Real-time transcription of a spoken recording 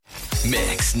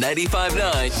Mix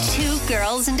 95.9. Two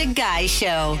girls and a guy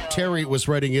show. Terry was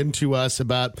writing into us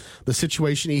about the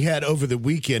situation he had over the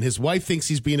weekend. His wife thinks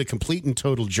he's being a complete and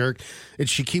total jerk, and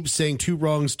she keeps saying two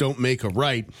wrongs don't make a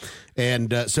right.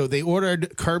 And so they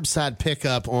ordered curbside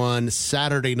pickup on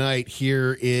Saturday night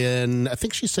here in, I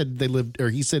think she said they lived, or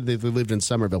he said they lived in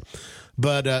Somerville.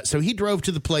 But so he drove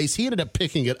to the place. He ended up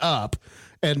picking it up.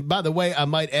 And by the way, I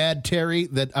might add, Terry,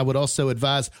 that I would also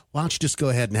advise, why don't you just go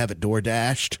ahead and have it door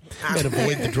dashed and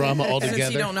avoid the drama altogether?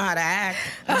 Since you don't know how to act.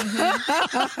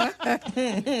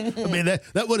 I mean,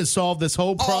 that would have solved this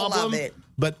whole problem. All of it.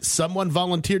 But someone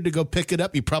volunteered to go pick it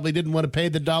up. You probably didn't want to pay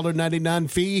the $1.99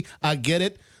 fee. I get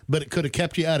it. But it could have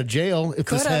kept you out of jail if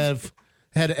this had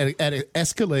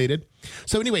escalated.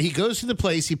 So anyway, he goes to the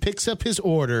place. He picks up his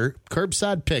order,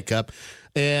 curbside pickup.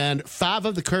 And 5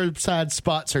 of the curbside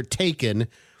spots are taken.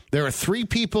 There are 3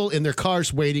 people in their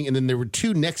cars waiting, and then there were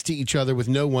 2 next to each other with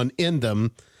no one in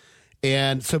them.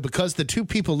 And so because the 2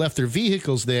 people left their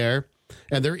vehicles there,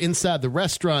 and they're inside the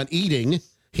restaurant eating,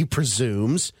 he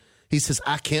presumes, he says,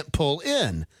 I can't pull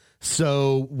in.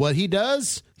 So what he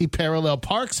does, he parallel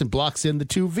parks and blocks in the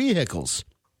 2 vehicles.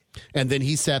 And then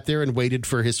he sat there and waited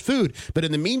for his food. But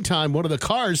in the meantime, one of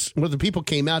the people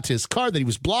came out to his car that he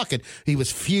was blocking. He was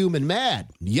fuming mad,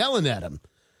 yelling at him,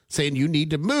 saying, you need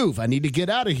to move. I need to get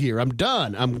out of here. I'm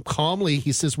done. I'm calmly,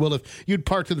 he says, well, if you'd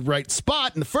parked in the right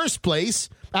spot in the first place,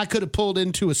 I could have pulled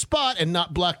into a spot and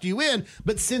not blocked you in.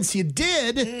 But since you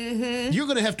did, you're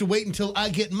going to have to wait until I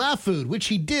get my food, which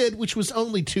he did, which was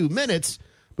only 2 minutes.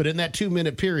 But in that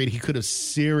 2-minute period, he could have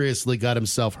seriously got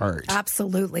himself hurt.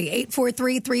 Absolutely.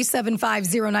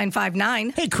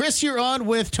 843-375-0959. Hey, Chris, you're on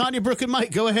with Tanya, Brooke, and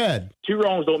Mike. Go ahead. Two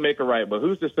wrongs don't make a right, but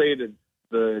who's to say that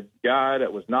the guy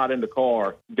that was not in the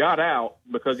car got out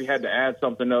because he had to add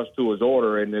something else to his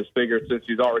order and just figured since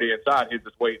he's already inside, he'd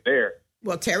just wait there.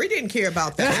 Well, Terry didn't care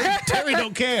about that. Terry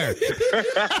don't care.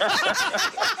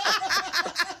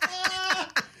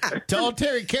 All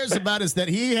Terry cares about is that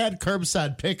he had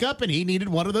curbside pickup and he needed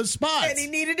one of those spots. And he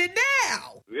needed it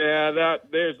now. Yeah,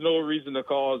 there's no reason to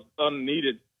cause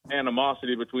unneeded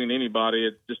animosity between anybody.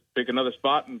 It's just pick another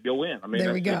spot and go in. I mean,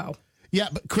 there we go. Yeah,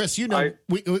 but Chris, you know,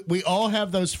 we all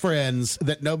have those friends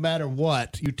that no matter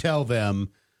what you tell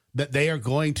them, that they are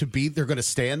going to they're going to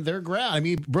stand their ground. I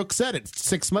mean, Brooke said it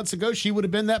 6 months ago. She would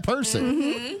have been that person.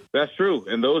 Mm-hmm. That's true.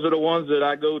 And those are the ones that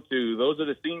I go to. Those are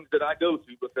the scenes that I go to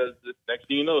because the next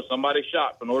thing you know, somebody's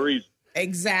shot for no reason.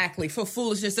 Exactly, for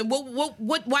foolishness. And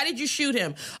why did you shoot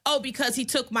him? Oh, because he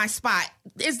took my spot.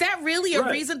 Is that really a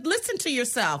reason? Listen to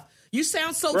yourself. You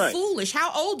sound so foolish.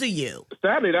 How old are you?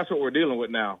 Sadly, that's what we're dealing with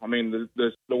now. I mean,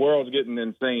 the world's getting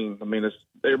insane. I mean,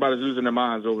 everybody's losing their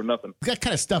minds over nothing. That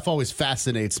kind of stuff always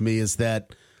fascinates me is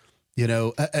that, you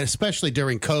know, especially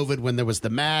during COVID when there was the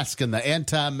mask and the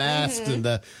anti-mask and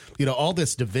the, you know, all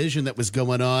this division that was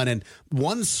going on. And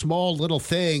one small little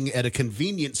thing at a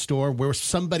convenience store where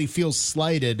somebody feels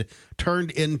slighted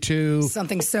turned into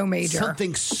something so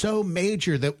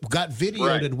major that got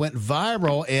videoed and went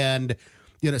viral. And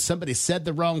you know, somebody said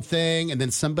the wrong thing, and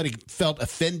then somebody felt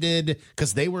offended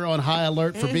because they were on high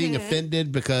alert for being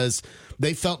offended because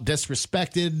they felt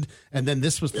disrespected, and then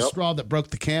this was the straw that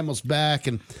broke the camel's back,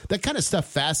 and that kind of stuff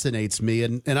fascinates me,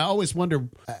 and I always wonder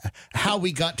how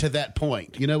we got to that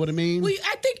point. You know what I mean? Well,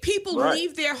 I think people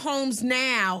leave their homes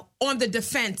now on the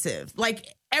defensive.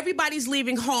 Like, everybody's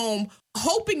leaving home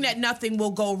hoping that nothing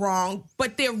will go wrong,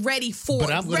 but they're ready for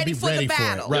it. Ready for the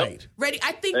battle. Right. Ready.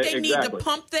 I think they need to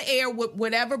pump the air with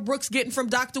whatever Brooke's getting from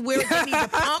Dr. Weir. They need to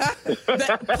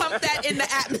pump that in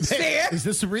the atmosphere. Is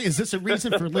this a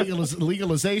reason for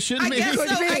legalization? I maybe?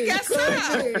 guess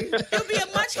so. It'll be a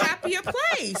much happier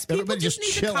place. People Everybody just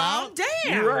need chill to calm out. down.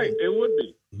 You're right. It would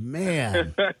be.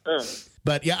 Man.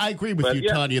 But yeah, I agree with you,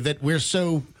 Tanya, that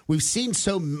we've seen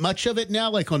so much of it now,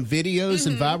 like on videos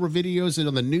and viral videos and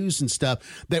on the news and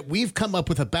stuff, that we've come up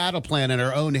with a battle plan in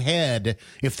our own head.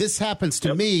 If this happens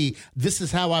to me, this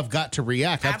is how I've got to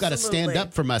react. I've got to stand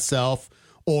up for myself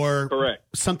or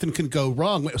something can go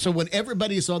wrong. So when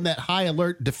everybody's on that high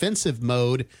alert defensive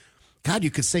mode, God,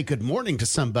 you could say good morning to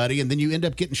somebody and then you end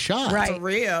up getting shot. Right. For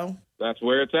real. That's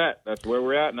where it's at. That's where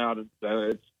we're at now.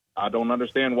 I don't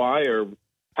understand why or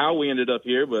how we ended up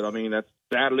here, but I mean, that's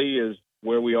sadly is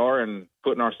where we are and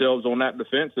putting ourselves on that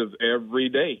defensive every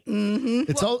day.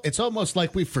 It's almost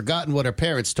like we've forgotten what our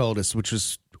parents told us, which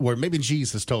was, or maybe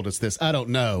Jesus told us this. I don't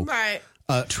know. Right.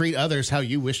 Treat others how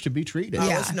you wish to be treated.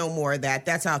 There's no more of that.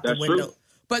 That's out the window. True.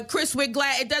 But Chris, we're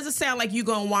glad. It doesn't sound like you're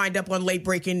going to wind up on late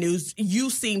breaking news. You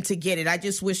seem to get it. I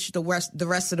just wish the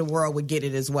rest of the world would get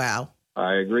it as well.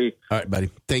 I agree. All right, buddy.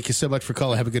 Thank you so much for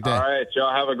calling. Have a good day. All right,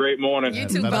 y'all have a great morning. You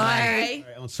too. Bye-bye. Bye.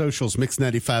 All right, on socials, Mix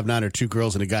 95.9 are two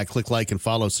girls and a guy. Click like and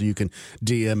follow so you can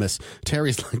DM us.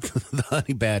 Terry's like the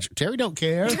honey badger. Terry don't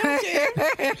care. Terry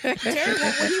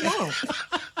want what he wants.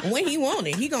 When he want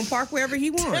it, he gonna park wherever he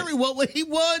wants. Terry want what he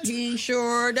wants. He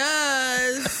sure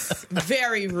does.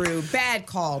 Very rude. Bad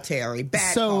call, Terry.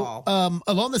 Bad call. So,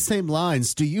 along the same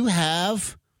lines, do you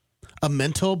have a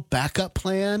mental backup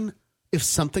plan if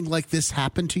something like this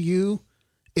happened to you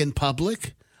in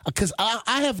public? Because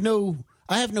I have no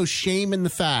shame in the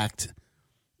fact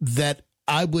that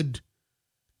I would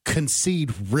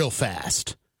concede real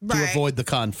fast to avoid the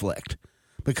conflict,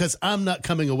 because I'm not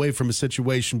coming away from a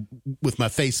situation with my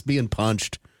face being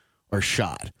punched or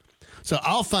shot. So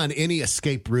I'll find any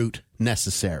escape route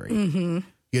necessary. Mm-hmm.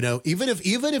 You know, even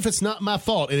if it's not my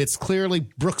fault and it's clearly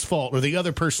Brooke's fault or the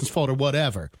other person's fault or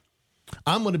whatever,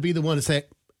 I'm going to be the one to say,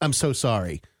 I'm so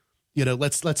sorry. You know,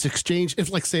 let's exchange. If,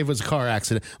 like, say it was a car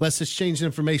accident, let's exchange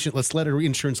information. Let's let our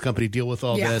insurance company deal with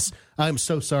all this. I'm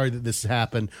so sorry that this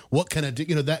happened. What can I do?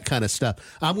 You know, that kind of stuff.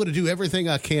 I'm going to do everything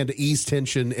I can to ease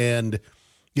tension and,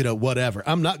 you know, whatever.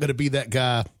 I'm not going to be that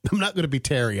guy. I'm not going to be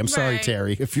Terry. I'm sorry,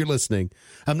 Terry, if you're listening.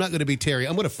 I'm not going to be Terry.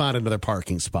 I'm going to find another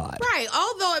parking spot. Right.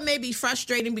 Although it may be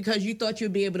frustrating because you thought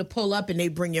you'd be able to pull up and they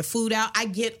bring your food out. I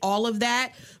get all of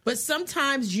that. But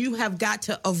sometimes you have got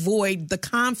to avoid the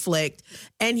conflict.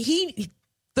 And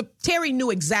Terry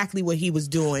knew exactly what he was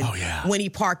doing when he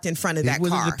parked in front of that car.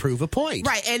 He wanted to prove a point.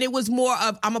 Right. And it was more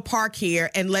of, I'm going to park here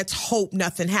and let's hope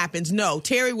nothing happens. No,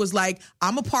 Terry was like,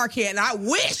 I'm going to park here and I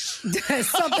wish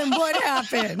something would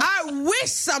happen. I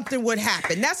wish something would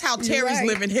happen. That's how Terry's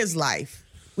living his life.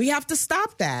 We have to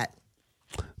stop that.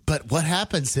 But what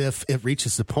happens if it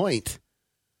reaches the point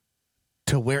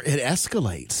to where it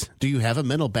escalates? Do you have a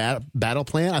mental battle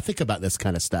plan? I think about this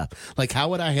kind of stuff. Like, how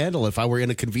would I handle if I were in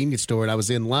a convenience store and I was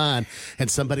in line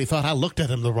and somebody thought I looked at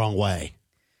them the wrong way?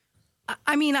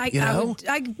 I mean, I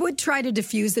would try to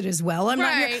diffuse it as well.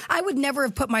 I would never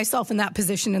have put myself in that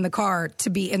position in the car to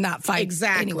be in that fight.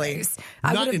 Exactly. Anyways.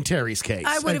 Not in Terry's case.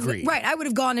 I would have. Right. I would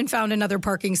have gone and found another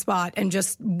parking spot and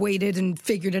just waited and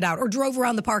figured it out, or drove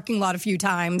around the parking lot a few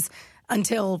times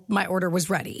until my order was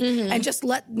ready, and just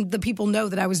let the people know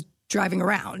that I was driving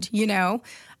around, you know?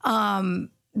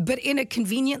 But in a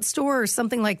convenience store or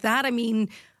something like that, I mean,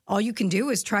 all you can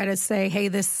do is try to say, hey,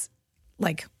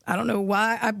 I don't know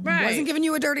why I wasn't giving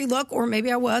you a dirty look, or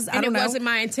maybe I was. I don't know. It wasn't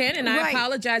my intent, and I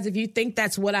apologize if you think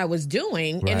that's what I was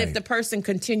doing. Right. And if the person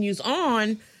continues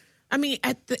on, I mean,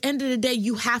 at the end of the day,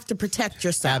 you have to protect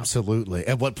yourself. Absolutely.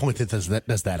 At what point does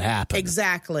that happen?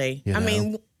 Exactly. You know? I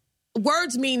mean,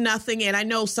 words mean nothing, and I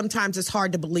know sometimes it's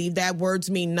hard to believe that. Words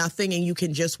mean nothing, and you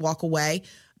can just walk away.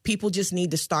 People just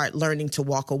need to start learning to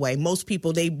walk away. Most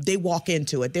people, they walk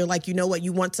into it. They're like, you know what?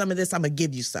 You want some of this? I'm going to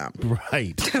give you some.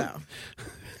 Right. So,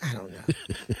 I don't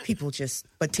know. People just,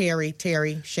 but Terry,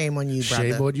 shame on you,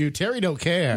 brother. Shame on you. Terry don't care.